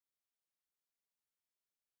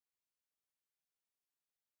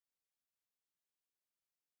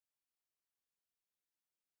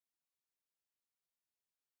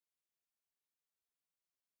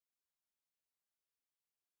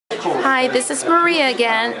Hi, this is Maria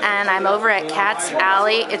again, and I'm over at Katz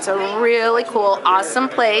Alley. It's a really cool, awesome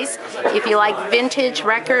place. If you like vintage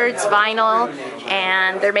records, vinyl,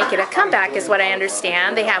 and they're making a comeback is what I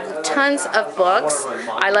understand. They have tons of books.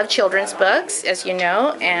 I love children's books, as you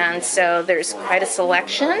know, and so there's quite a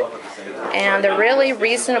selection. And they're really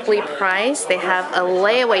reasonably priced. They have a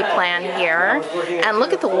layaway plan here. And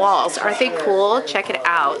look at the walls. Aren't they cool? Check it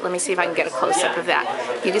out. Let me see if I can get a close-up of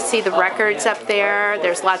that. You can see the records up there.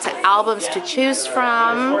 There's lots of albums to choose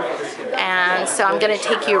from. And so I'm going to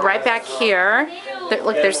take you right back here.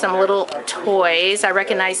 Look, there's some little toys. I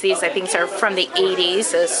recognize these. I think are from the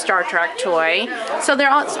 80s, a Star Trek toy. So there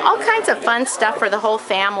are all kinds of fun stuff for the whole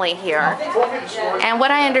family here. And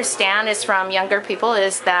what I understand is from younger people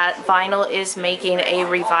is that vinyl is making a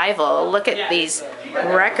revival. Look at these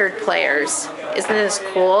record players. Isn't this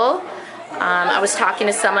cool? I was talking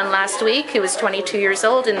to someone last week who was 22 years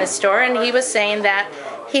old in this store, and he was saying that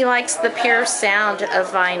he likes the pure sound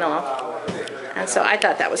of vinyl. And so I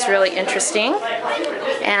thought that was really interesting,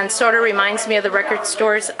 and sort of reminds me of the record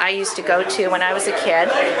stores I used to go to when I was a kid,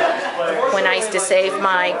 when I used to save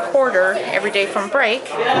my quarter every day from break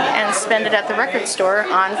and spend it at the record store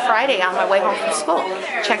on Friday on my way home from school.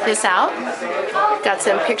 Check this out. Got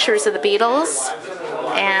some pictures of the Beatles,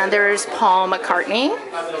 and there's Paul McCartney.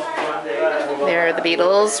 There are the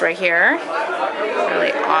Beatles right here.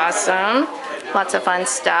 Really awesome. Lots of fun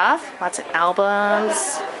stuff. Lots of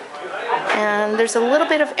albums. And there's a little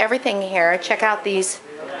bit of everything here. Check out these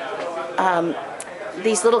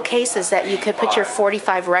little cases that you could put your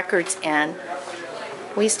 45 records in.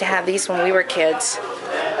 We used to have these when we were kids.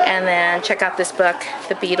 And then check out this book,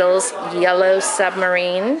 The Beatles, Yellow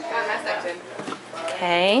Submarine.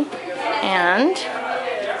 Okay, and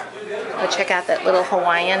we'll check out that little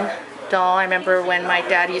Hawaiian doll. I remember when my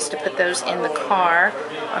dad used to put those in the car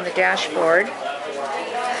on the dashboard.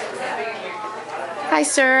 Hi,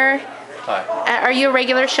 sir. Hi. Are you a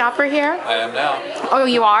regular shopper here? I am now. Oh,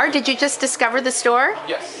 you are? Did you just discover the store?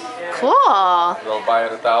 Yes. Cool. Drove by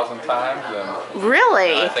it 1,000 times, and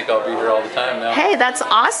really? I think I'll be here all the time now. Hey, that's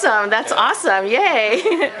awesome. That's awesome.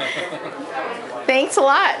 Yay. Thanks a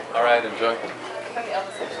lot. All right, enjoy.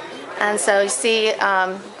 And so you see,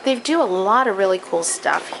 they do a lot of really cool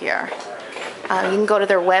stuff here. You can go to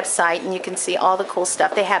their website and you can see all the cool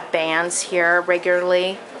stuff. They have bands here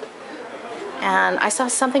regularly. And I saw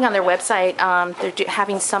something on their website. They're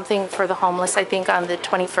having something for the homeless, I think, on the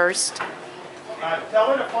 21st.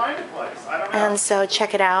 Tell her to find a place. I don't know. And so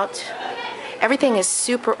check it out. Everything is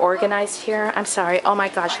super organized here. I'm sorry. Oh my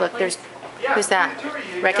gosh, look, who's that?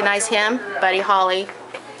 Recognize him? Buddy Holly.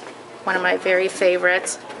 One of my very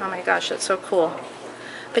favorites. Oh my gosh, that's so cool.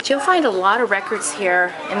 But you'll find a lot of records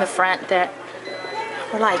here in the front that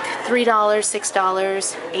are like $3,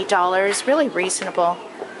 $6, $8. Really reasonable.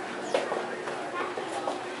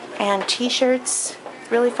 And t-shirts,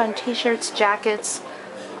 really fun t-shirts, jackets,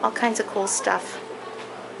 all kinds of cool stuff.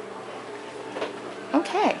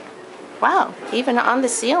 Okay, wow, even on the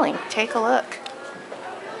ceiling, take a look.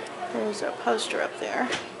 There's a poster up there.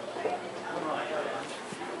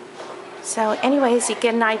 So anyways, you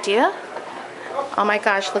get an idea. Oh my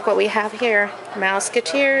gosh, look what we have here.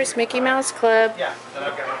 Mouseketeers, Mickey Mouse Club.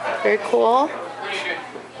 Very cool.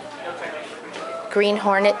 Green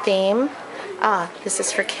Hornet theme. Ah, this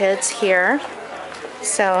is for kids here.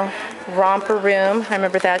 So, Romper Room. I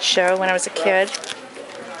remember that show when I was a kid.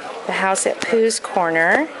 The House at Pooh's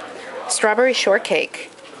Corner. Strawberry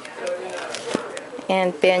Shortcake.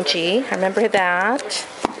 And Benji. I remember that.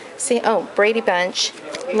 See, oh, Brady Bunch.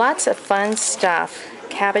 Lots of fun stuff.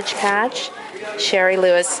 Cabbage Patch. Sherry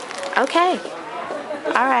Lewis. Okay.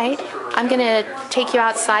 All right. I'm going to take you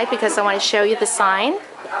outside because I want to show you the sign.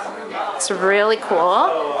 It's really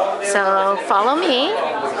cool. So follow me.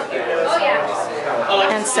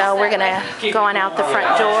 And so we're gonna go on out the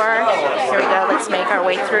front door. Here we go. Let's make our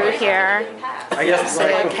way through here. So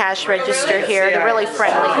a cash register here. They're really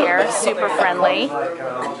friendly here. Super friendly.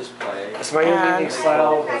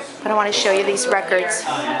 But I want to show you these records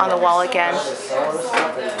on the wall again.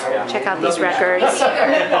 Check out these records.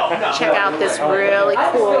 Check out this really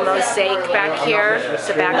cool mosaic back here. It's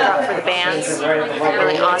a backdrop for the bands.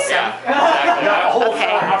 Really awesome.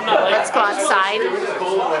 Okay, let's go outside.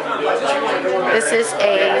 This is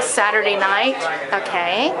a Saturday night.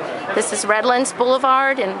 Okay. This is Redlands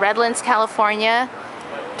Boulevard in Redlands, California.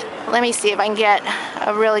 Let me see if I can get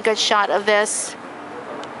a really good shot of this.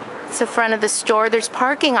 It's the front of the store. There's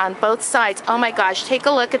parking on both sides. Oh my gosh, take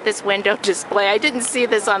a look at this window display. I didn't see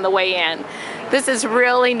this on the way in. This is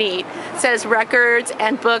really neat. It says records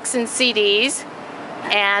and books and CDs.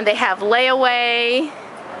 And they have layaway.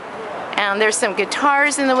 And there's some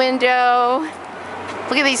guitars in the window.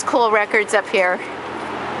 Look at these cool records up here.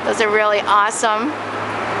 Those are really awesome.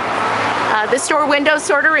 The store window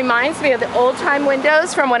sort of reminds me of the old-time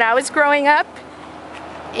windows from when I was growing up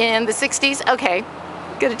in the 60s. Okay,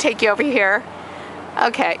 gonna take you over here.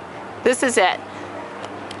 Okay, this is it.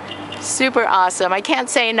 Super awesome. I can't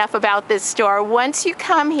say enough about this store. Once you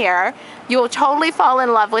come here, you will totally fall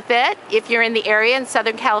in love with it if you're in the area in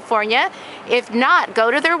Southern California. If not, go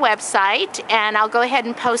to their website, and I'll go ahead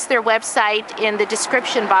and post their website in the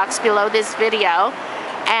description box below this video.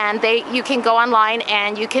 And you can go online,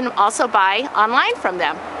 and you can also buy online from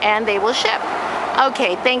them, and they will ship.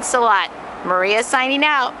 Okay, thanks a lot. Maria signing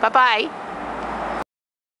out. Bye-bye.